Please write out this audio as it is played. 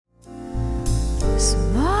It's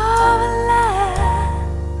marvelous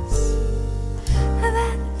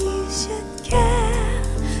that you should care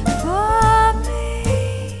for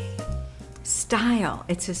me. Style,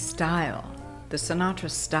 it's his style, the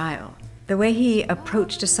Sinatra style. The way he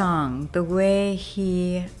approached a song, the way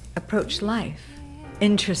he approached life.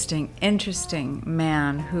 Interesting, interesting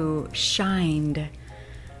man who shined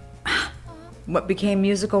what became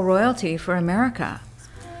musical royalty for America.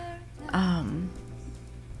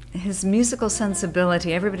 His musical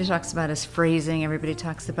sensibility, everybody talks about his phrasing, everybody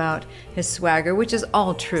talks about his swagger, which is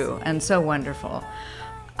all true and so wonderful.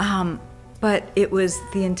 But it was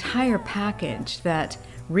the entire package that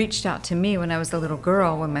reached out to me when I was a little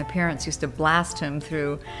girl, when my parents used to blast him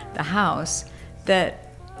through the house,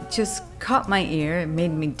 that just caught my ear. It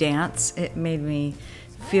made me dance. It made me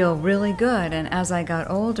feel really good. And as I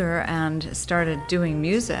got older and started doing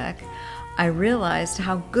music, I realized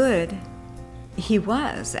how good he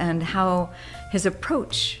was and how his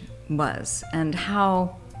approach was and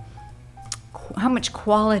how much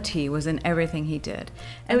quality was in everything he did.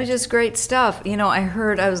 It was just great stuff. You know,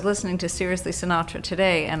 I was listening to Siriusly Sinatra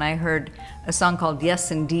today, and I heard a song called Yes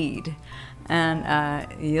Indeed. And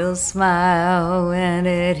you'll smile when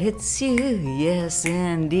it hits you, yes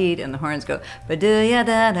indeed. And the horns go,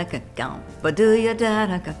 ba-do-ya-da-da-ka-gow,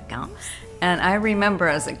 ba-do-ya-da-da-ka-gow. And I remember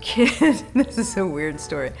as a kid, this is a weird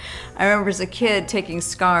story, I remember as a kid taking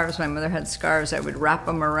scarves, my mother had scarves, I would wrap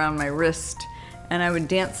them around my wrist, and I would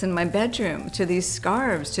dance in my bedroom to these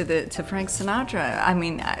scarves, to Frank Sinatra. I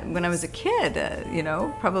mean, when I was a kid, you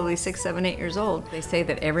know, probably 6, 7, 8 years old, they say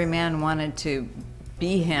that every man wanted to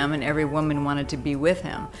be him and every woman wanted to be with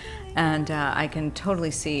him. And I can totally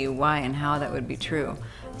see why and how that would be true.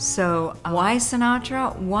 So why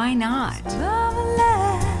Sinatra? Why not?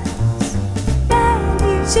 Marvelous that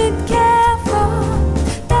you should care for,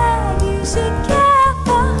 that you should care.